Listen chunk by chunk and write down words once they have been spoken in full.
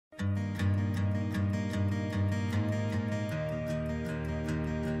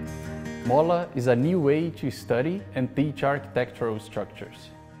Mola is a new way to study and teach architectural structures.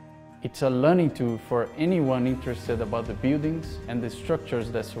 It's a learning tool for anyone interested about the buildings and the structures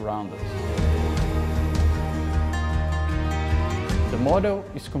that surround us. The model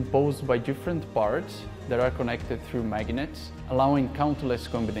is composed by different parts that are connected through magnets, allowing countless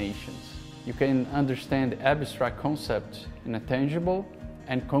combinations. You can understand abstract concepts in a tangible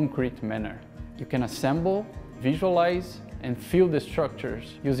and concrete manner. You can assemble, visualize, and feel the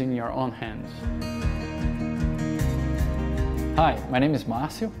structures using your own hands. Hi, my name is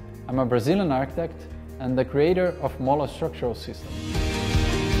Márcio. I'm a Brazilian architect and the creator of Mola Structural System.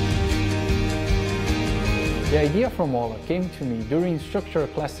 The idea for Mola came to me during structural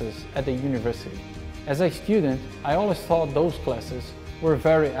classes at the university. As a student, I always thought those classes were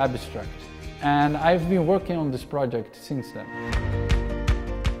very abstract, and I've been working on this project since then.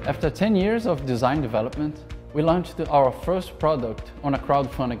 After 10 years of design development, we launched our first product on a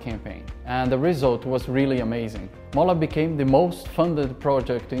crowdfunding campaign, and the result was really amazing. Mola became the most funded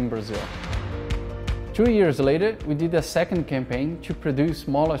project in Brazil. 2 years later, we did a second campaign to produce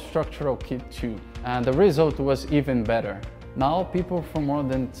Mola Structural Kit 2, and the result was even better. Now, people from more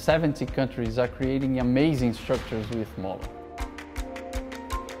than 70 countries are creating amazing structures with Mola.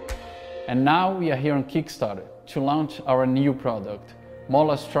 And now we are here on Kickstarter to launch our new product,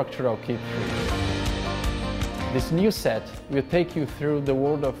 Mola Structural Kit 3. This new set will take you through the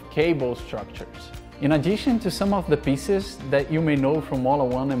world of cable structures. In addition to some of the pieces that you may know from Mola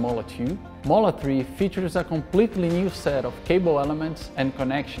 1 and Mola 2, Mola 3 features a completely new set of cable elements and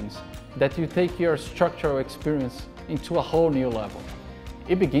connections that will take your structural experience into a whole new level.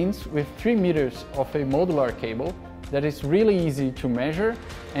 It begins with 3 meters of a modular cable that is really easy to measure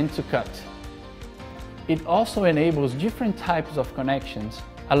and to cut. It also enables different types of connections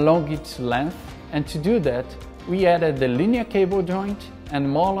along its length, and to do that, we added the linear cable joint and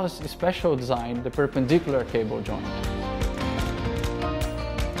Mola's special design, the perpendicular cable joint.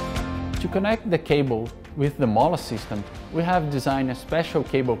 To connect the cable with the Mola system, we have designed a special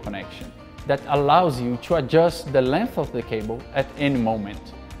cable connection that allows you to adjust the length of the cable at any moment.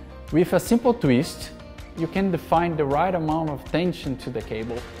 With a simple twist, you can define the right amount of tension to the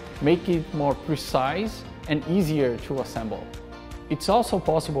cable, make it more precise and easier to assemble. It's also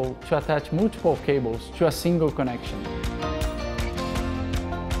possible to attach multiple cables to a single connection.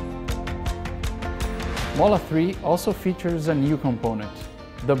 Mola 3 also features a new component,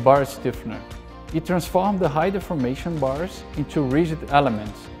 the bar stiffener. It transforms the high deformation bars into rigid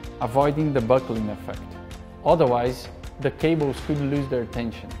elements, avoiding the buckling effect. Otherwise, the cables could lose their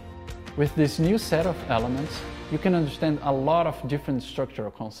tension. With this new set of elements, you can understand a lot of different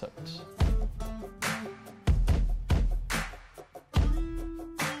structural concepts.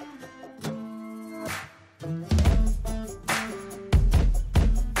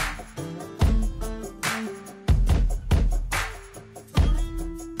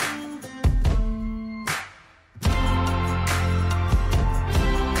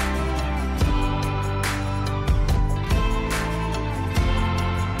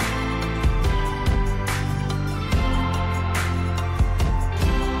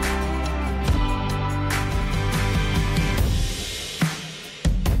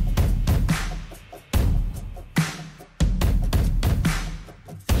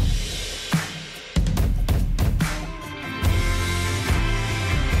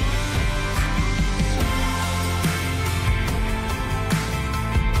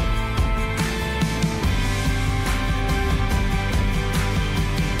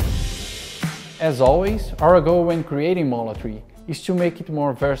 As always, our goal when creating Mola Tree is to make it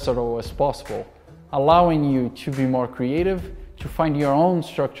more versatile as possible, allowing you to be more creative, to find your own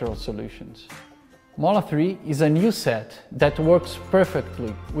structural solutions. Mola 3 is a new set that works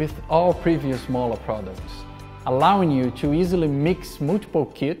perfectly with all previous Mola products, allowing you to easily mix multiple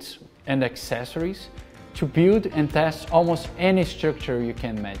kits and accessories to build and test almost any structure you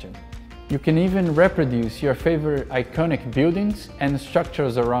can imagine. You can even reproduce your favorite iconic buildings and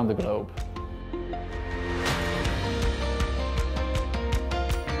structures around the globe.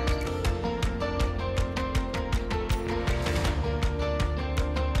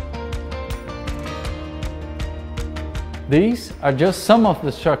 These are just some of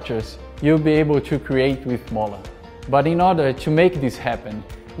the structures you'll be able to create with Mola. But in order to make this happen,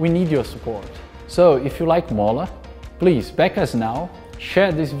 we need your support. So if you like Mola, please back us now,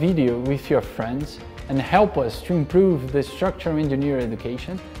 share this video with your friends, and help us to improve the structural engineer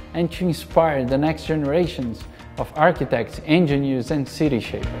education and to inspire the next generations of architects, engineers, and city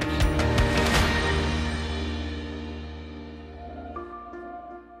shapers.